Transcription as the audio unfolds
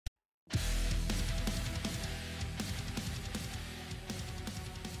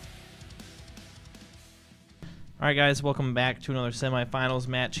All right, guys, welcome back to another semifinals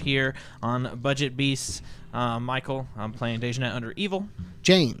match here on Budget Beasts. Michael, I'm playing Dejanet under Evil.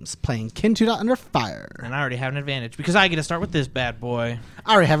 James, playing Kintuda under Fire. And I already have an advantage because I get to start with this bad boy.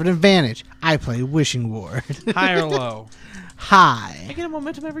 I already have an advantage. I play Wishing Ward. High or low? High. I get a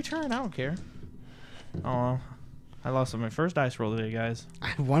momentum every turn. I don't care. Oh, I lost on my first dice roll today, guys.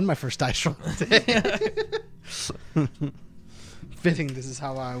 I won my first dice roll today. Fitting, this is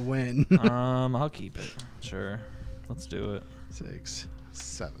how I win. I'll keep it. Sure. Let's do it. 6,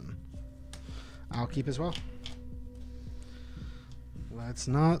 7. I'll keep as well. Let's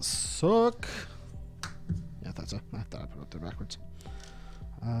not suck. Yeah, I thought so. I thought I put it up there backwards.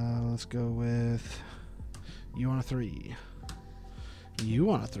 Let's go with you on a 3.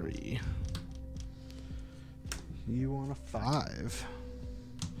 You on a 3. You on a 5.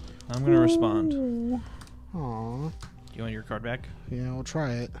 I'm going to respond. Aww. You want your card back? Yeah, we'll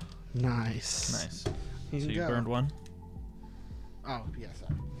try it. Nice. Nice. Here So you go. burned one? Oh, yeah,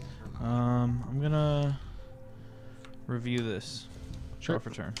 sorry. I'm going to review this. Sure. For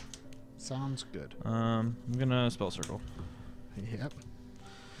turn. Sounds good. I'm going to spell circle. Yep.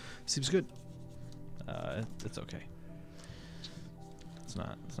 Seems good. It's okay. It's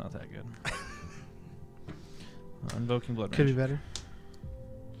not that good. Invoking Blood Could be Rage. better.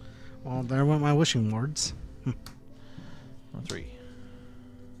 Well, there went my wishing wards. On 3.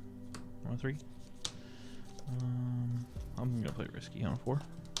 On 3. I'm gonna play risky on a 4.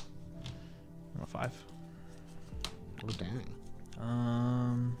 On a 5. Oh, dang.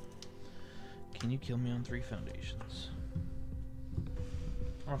 Can you kill me on 3 foundations?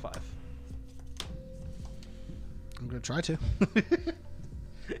 On a 5. I'm going to try to.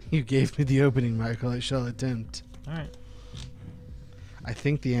 You gave me the opening, Michael. I shall attempt. All right. I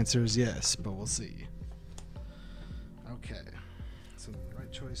think the answer is yes, but we'll see. Okay. So the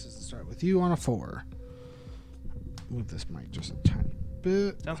right choice is to start with you on a 4. Move this mic just a tiny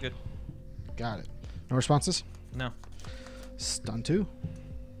bit. Sounds good. Got it. No responses? No. Stun 2.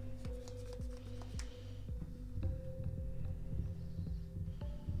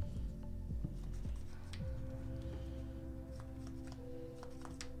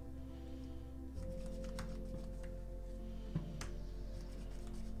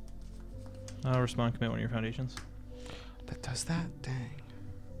 Respond, commit one of your foundations. That does that? Dang.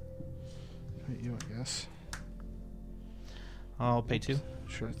 Hit you, I guess. I'll pay 2.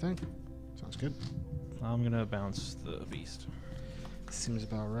 Sure thing. Sounds good. I'm gonna bounce the beast. Seems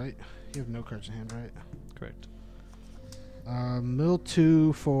about right. You have no cards in hand, right? Correct. Mill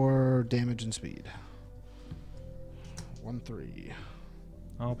 2 for damage and speed. 1, 3.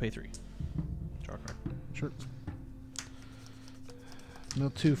 I'll pay 3. Draw a card. Sure. Mill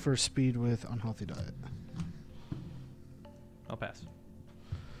 2 for speed with unhealthy diet. I'll pass.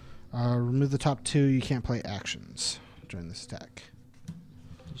 Remove the top 2. You can't play actions during this attack.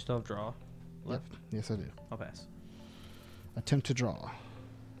 You still have draw left? Yep. Yes, I do. I'll pass. Attempt to draw.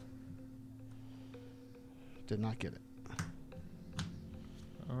 Did not get it.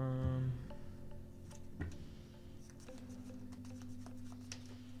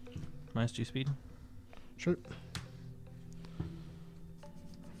 -2 speed. Sure.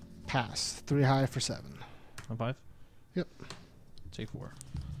 Pass. 3 high for 7. On 5. Yep. Take 4.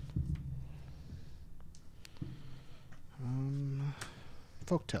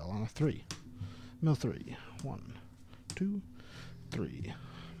 Folktale on a 3. Mill 3. 1, 2, 3.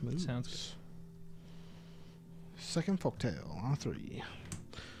 Moves. Sounds good. Second folktale on a 3.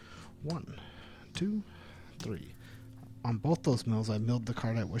 1, 2, 3. On both those mills, I milled the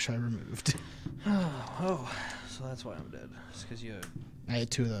card I wish I removed. Oh, so that's why I'm dead. It's because you I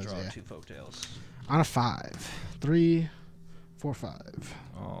had 2 of those. draw Yeah. 2 folktales. On a 5. 3, 4, 5.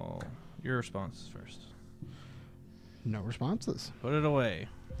 Oh, your response is first. No responses. Put it away.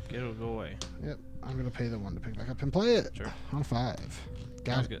 It'll go away. Yep. I'm going to pay the 1 to pick back up and play it. Sure. On a 5.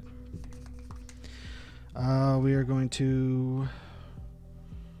 Got Sounds it. good. We are going to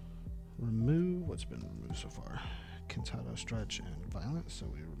remove what's been removed so far. Kintado, Stretch, and Violence. So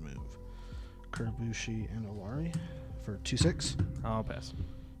we remove Kurabushi and Owari for 2/6. I'll pass.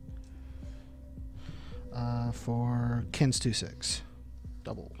 For Kin's 2/6.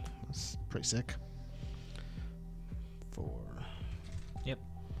 Double. That's pretty sick. 4. Yep.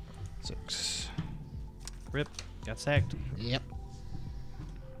 6. Rip. Got sacked. Yep.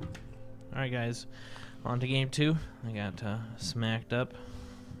 All right, guys. On to game 2. I got smacked up.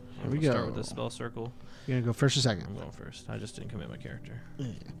 Here we We'll start go. with the spell circle. You're going to go first or second? I'm going first. I just didn't commit my character.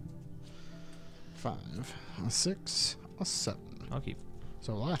 Yeah. 5. A 6. A 7. I'll keep.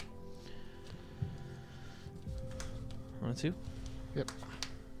 So will I. On a 2. Yep.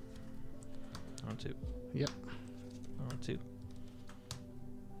 On 2. Yep. On a 2.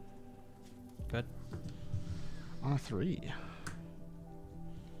 Good. On a 3.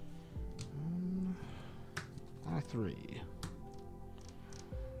 On a 3.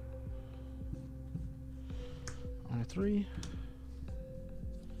 On a 3.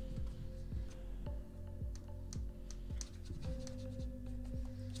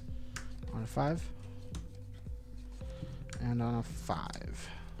 On a 5. And on a 5.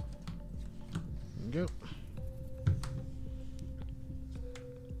 Go.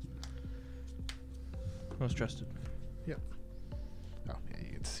 Most trusted. Yep. Oh, yeah,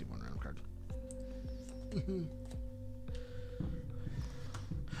 you get to see one random card.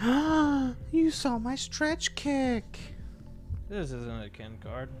 You saw my stretch kick. This isn't a Ken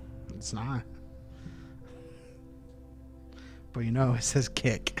card. It's not. But you know, it says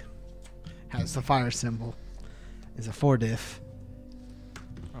kick. Has the fire symbol. Is a 4 diff.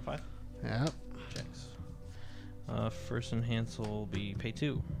 On 5. Yep. Checks. First enhance will be pay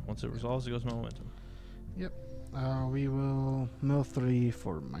 2. Once it resolves, it goes no momentum. Yep. We will mill 3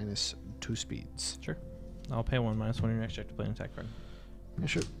 for -2 speeds. Sure. I'll pay 1 -1 your next check to play an attack card. Yeah,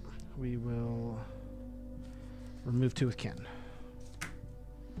 sure. We will remove 2 with Ken.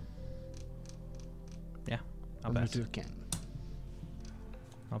 Yeah, I'll remove pass. 2 with Ken.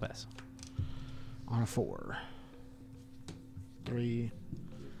 I'll pass. On a 4. 3,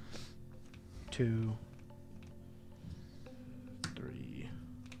 2, 3,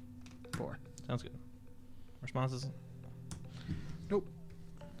 4. Sounds good. Responses? Nope.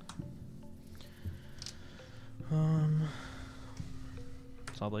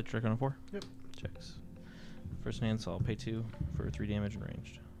 Saw blade trick on a 4. Yep. Checks. First enhance, I'll pay 2 for 3 damage and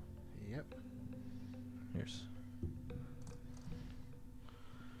ranged. Yep. Here's.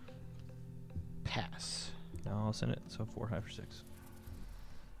 Pass. Now I'll send it, so 4 high for 6.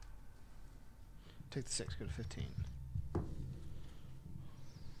 Take the 6, go to 15.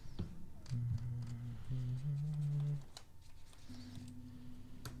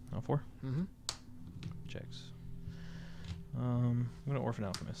 On 4? Mm-hmm. Checks. I'm gonna Orphan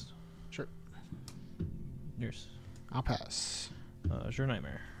Alchemist. Sure. Yours. I'll pass. It's your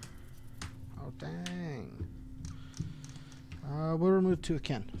nightmare. Oh, dang. We'll remove 2 with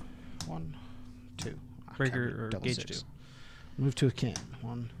Ken. 1, 2. Breaker or gauge 2. Move to a Ken.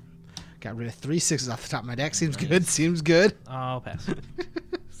 1. Got rid of 3 6s off the top of my deck. Seems good. Seems good. I'll pass.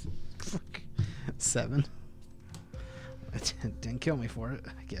 7. It didn't kill me for it.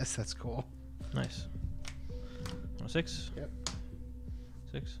 I guess that's cool. Nice. On a 6? Yep.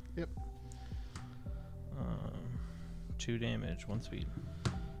 6? Yep. 2 damage, 1 speed.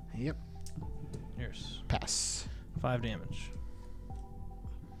 Yep. Yours. Pass. 5 damage.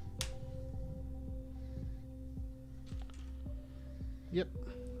 Yep.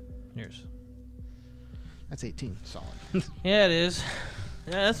 Yours. That's 18. Solid. Yeah, it is.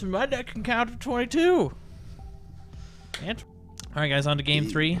 Yeah, that's my deck can count to 22. And all right, guys, on to game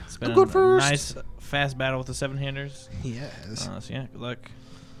 3. It's been a nice, fast battle with the 7-handers. Yes. So yeah, good luck.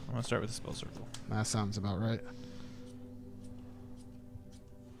 I'm gonna start with the spell circle. That sounds about right.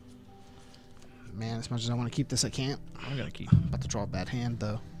 Man, as much as I want to keep this, I can't. I'm gonna keep. About to draw a bad hand,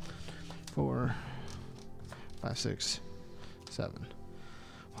 though. 4, 5, 6, 7.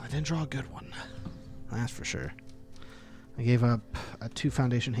 Well, I didn't draw a good one. That's for sure. I gave up a 2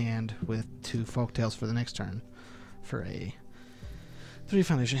 foundation hand with 2 folktales for the next turn for a 3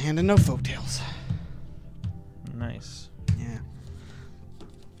 foundation hand and no folktales. Nice. Yeah.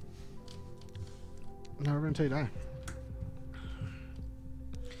 Not over until you die.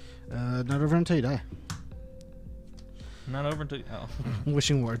 Not over until you die. Not over until. Oh.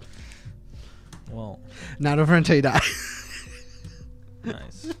 Wishing ward. Well. Not over until you die.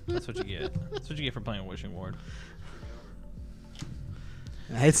 Nice. That's what you get. That's what you get for playing Wishing Ward.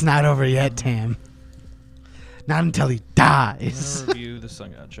 It's not over yet, Tam. Not until he dies. I'm gonna review the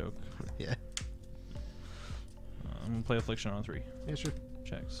Sun God Choke. Yeah. I'm gonna play Affliction on 3. Yeah, sure.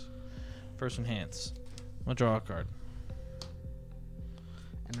 Checks. First enhance. I'm gonna draw a card.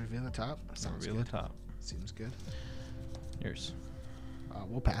 And reveal the top. Sounds Reveal good. the top. Seems good. Yours.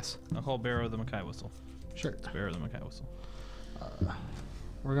 We'll pass. I'll call Barrow the Mackay Whistle. Sure. It's Barrow the Mackay Whistle.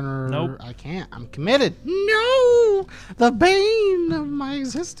 We're gonna. Nope. I can't. I'm committed. No. The bane of my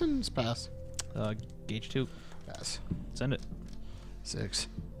existence. Pass. Gauge 2. Pass. Send it. 6.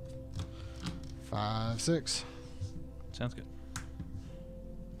 5, 6. Sounds good.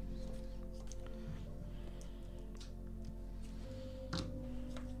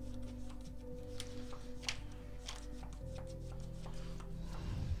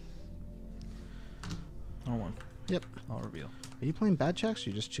 On 1. Yep. I'll reveal. Are you playing bad checks? Or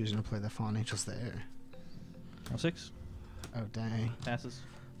are you just choosing to play the Fallen Angels there? On 6. Oh, dang. Passes.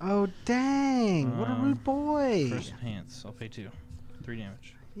 Oh, dang. What a rude boy. First enhance. I'll pay 2. 3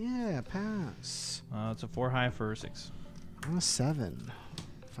 damage. Yeah, pass. It's a 4 high for 6. I'm a 7.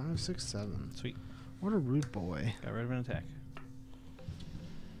 5, 6, 7. Sweet. What a rude boy. Got rid of an attack.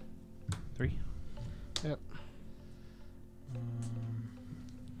 3. Yep.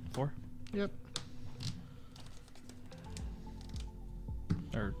 4. Yep.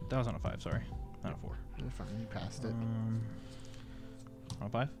 Or that was on a 5. Sorry, not a 4. You're fine. You passed it. On a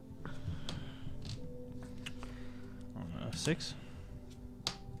 5. On a 6.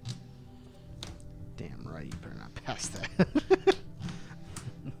 Damn right. You better not pass that.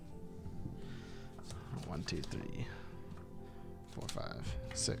 1, 2, 3, 4, 5,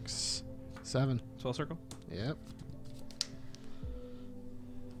 6, 7. Spell circle. Yep.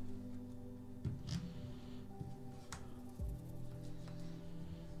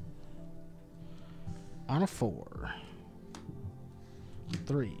 On a 4.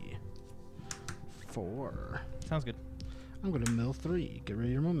 3. 4. Sounds good. I'm going to mill 3. Get rid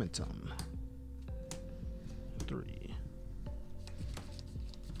of your momentum. 3.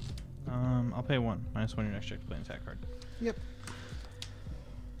 I'll pay 1. -1 your next check to play an attack card. Yep.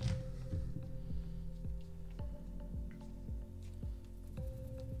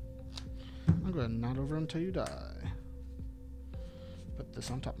 I'm going to nod over until you die. Put this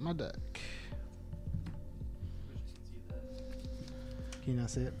on top of my deck. Can you not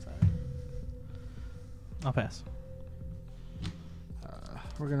see it? Sorry. I'll pass.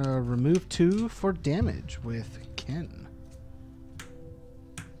 We're going to remove 2 for damage with Ken.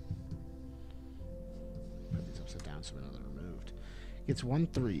 Put these upside down so we know they're removed. Gets 1,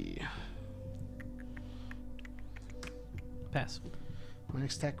 3. Pass. My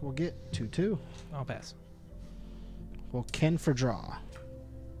next attack will get 2, 2. I'll pass. Well, Ken for draw.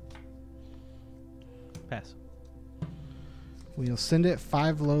 Pass. We'll send it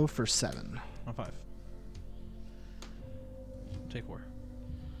 5 low for 7. On 5. Take 4.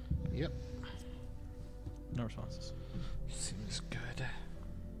 Yep. No responses. Seems good.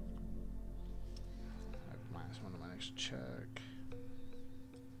 -1 to my next check.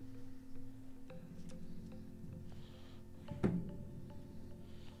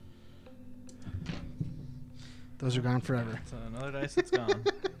 Those are gone forever. So another dice that's gone.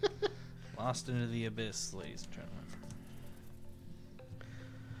 Lost into the abyss, ladies and gentlemen.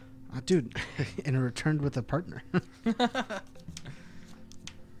 Dude, and returned with a partner.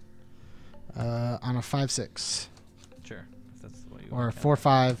 On a 5, 6. Sure. If that's the way you Or a want to 4,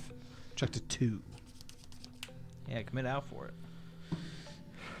 5. Check to 2. Yeah, commit out for it.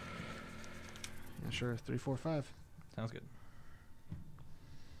 Yeah, sure. 3, 4, 5. Sounds good.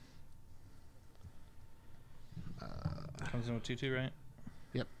 Comes in with 2/2, right?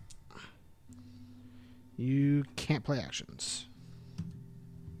 Yep. You can't play actions.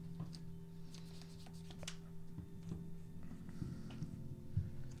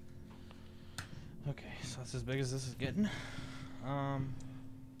 Okay, so that's as big as this is getting.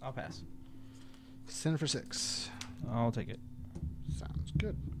 I'll pass. Send it for 6. I'll take it. Sounds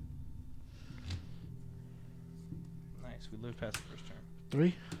good. Nice. We lived past the first turn.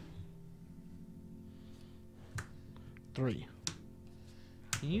 3. 3.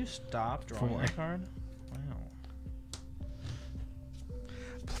 Can you stop drawing 4. that card? Wow.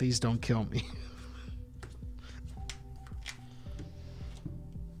 Please don't kill me.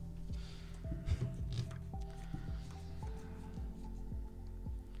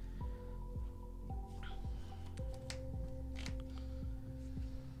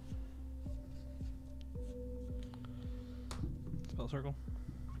 Spell circle.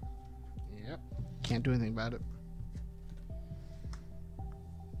 Yep. Can't do anything about it.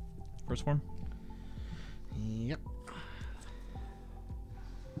 First form. Yep.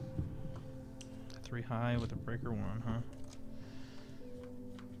 3 high with a breaker 1, huh?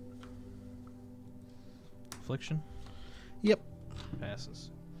 Affliction. Yep.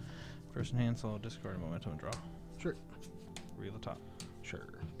 Passes. First enhance, I'll discard a momentum and draw. Sure. Read the top. Sure.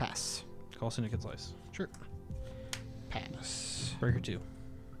 Pass. Call Syndicate Slice. Sure. Pass. Breaker 2.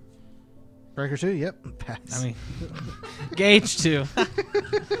 Breaker 2? Yep. Pass. I mean, Gauge 2.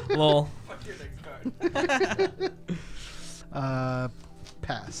 Lol. Fuck your next card.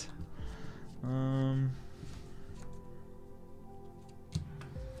 Pass.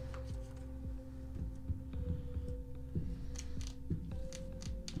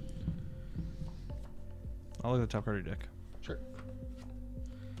 I'll look at the top card of your deck. Sure.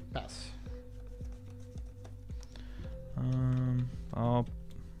 Pass. I'll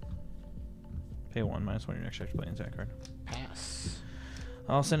pay 1 -1 your next check to play an attack card. Pass.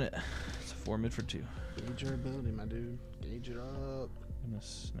 I'll send it. It's a 4 mid for 2. Gauge your ability, my dude. Gauge it up. I'm gonna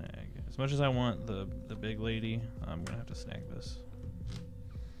snag. As much as I want the big lady, I'm gonna have to snag this.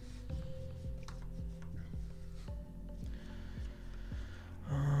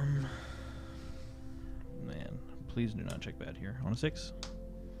 Man, please do not check bad here. On a 6.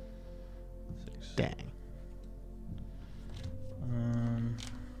 6. Dang.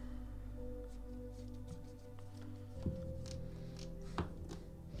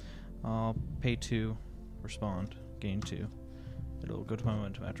 I'll pay 2, respond, gain 2. It'll go to my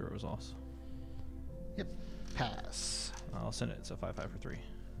momentum after it was lost. Yep. Pass. I'll send it. So 5/5 for 3.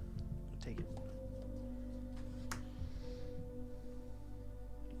 Take it.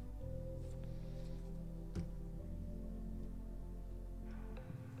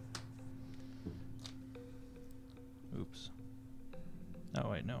 Oops.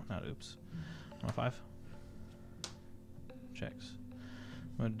 Oh wait, no, not oops. On a 5. Checks.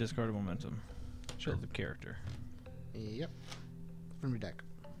 I'm gonna discard a momentum. Sure. Build the character. Yep. From your deck.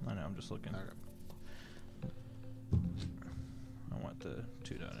 I know. I'm just looking. Okay. I want the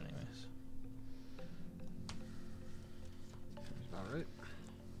 2 dot anyways. Seems about right.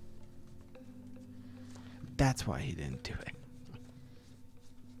 That's why he didn't do it.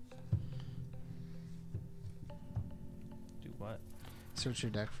 Do what? Search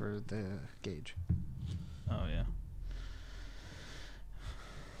your deck for the gauge. Oh yeah.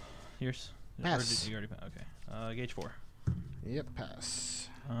 Yours? Pass. Or did you already pass? Okay. Gauge 4. Yep, pass.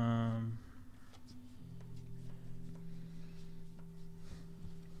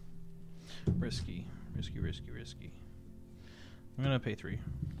 Risky. I'm gonna pay 3.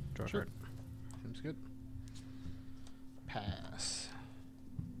 Draw a Sure. card. Seems good. Pass.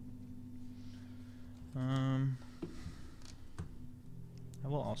 I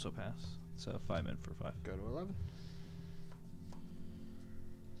will also pass. So 5 mid for 5. Go to 11.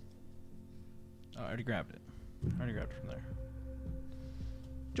 Oh, I already grabbed it. I already grabbed it from there.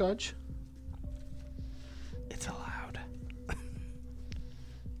 Judge. It's allowed.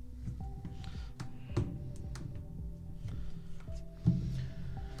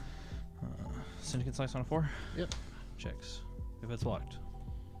 Syndicate Slice on a 4. Yep. Checks. If it's blocked.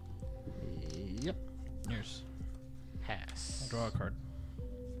 Yep. Yours. Pass. I'll draw a card.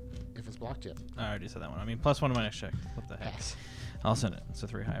 If it's blocked, yep. I already said that one. I mean, +1 to my next check. What the heck? Pass. I'll send it. It's a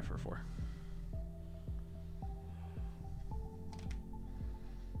 3 high for a 4.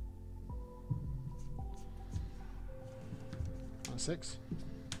 On a 6.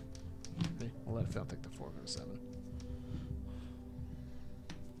 Okay, we'll let it fail. Take the 4. Go to 7.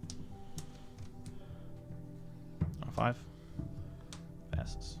 On a 5.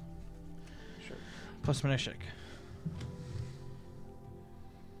 Passes. Sure. Plus my next check.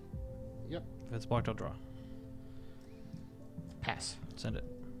 Yep. If it's blocked, I'll draw. Pass. Send it.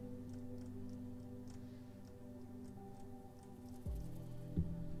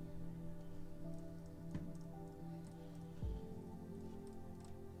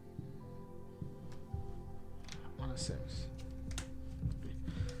 On a 6.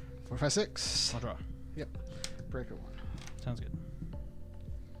 4, 5, 6. I'll draw. Yep. Breaker 1. Sounds good.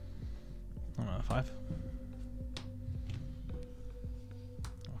 On a 5.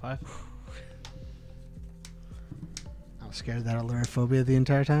 On a 5. I was scared of that allurophobia the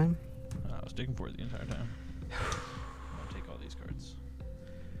entire time. I was digging for it the entire time. I'll take all these cards.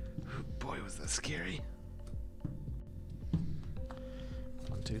 Boy, was that scary.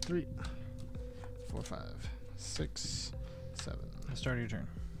 1, 2, 3. 4, 5, 6, 7. Start of your turn.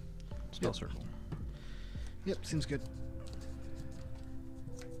 Spell Yep. circle. Yep, seems good.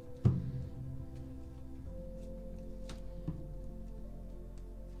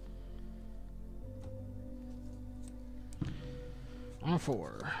 On a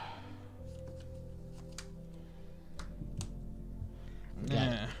 4. Got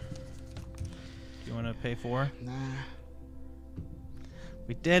Nah. it. Do you want to pay 4? Nah.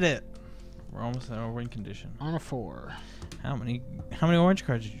 We did it. We're almost at our win condition. On a 4. How many orange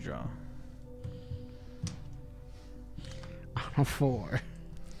cards did you draw? On a 4.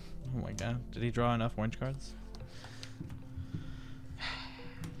 Oh my god. Did he draw enough orange cards?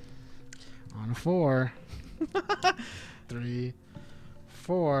 On a 4. 3,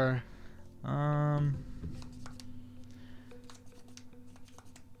 4. I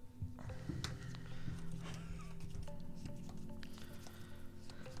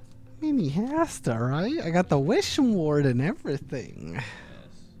mean, he has to, right? I got the wish ward and everything. Yes.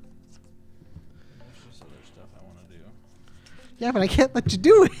 There's just other stuff I want to do. Yeah, but I can't let you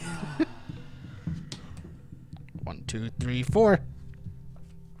do it. 1, 2, 3, 4.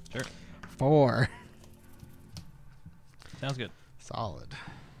 Sure. 4. Sounds good. Solid.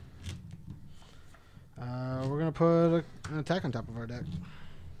 We're gonna put an attack on top of our deck.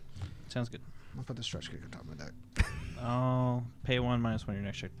 Sounds good. I'll put the stretch kick on top of my deck. I'll pay 1 -1 your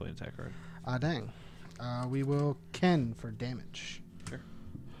next check to play an attack card. Dang. We will Ken for damage. Sure.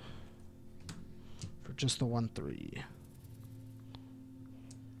 For just the 1/3.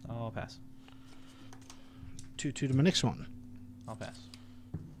 I'll pass. 2/2 to my next one. I'll pass.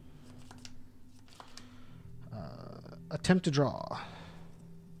 Attempt to draw.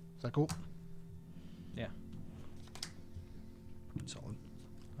 Is that cool? Yeah. Solid.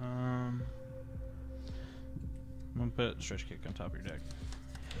 I'm gonna put stretch kick on top of your deck.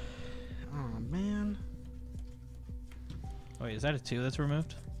 Oh man. Oh, wait, is that a 2 that's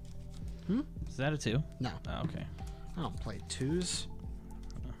removed? Is that a 2? No. Oh, okay. I don't play 2s.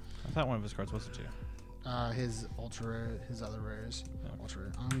 I thought one of his cards was a 2. His ultra rare, his other rares. Yeah. Ultra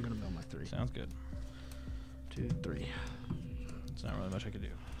rare. I'm gonna mill my 3. Sounds good. 2, 3. There's not really much I could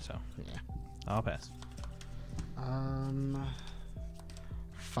do, so Yeah. I'll pass.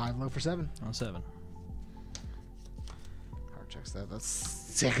 5 low for 7. On 7. Hard checks that. That's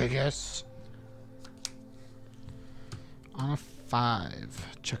sick, I guess. On a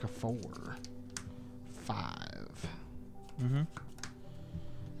 5, check a 4. 5. Mm-hmm.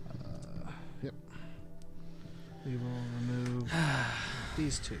 Yep. We will remove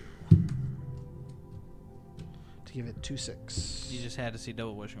these 2 to give it 2/6. You just had to see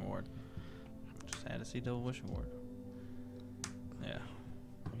double wishing ward. Just had to see double wishing ward. Yeah.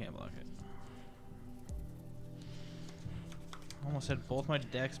 I can't block it. Almost had both my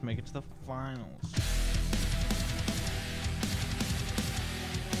decks make it to the finals.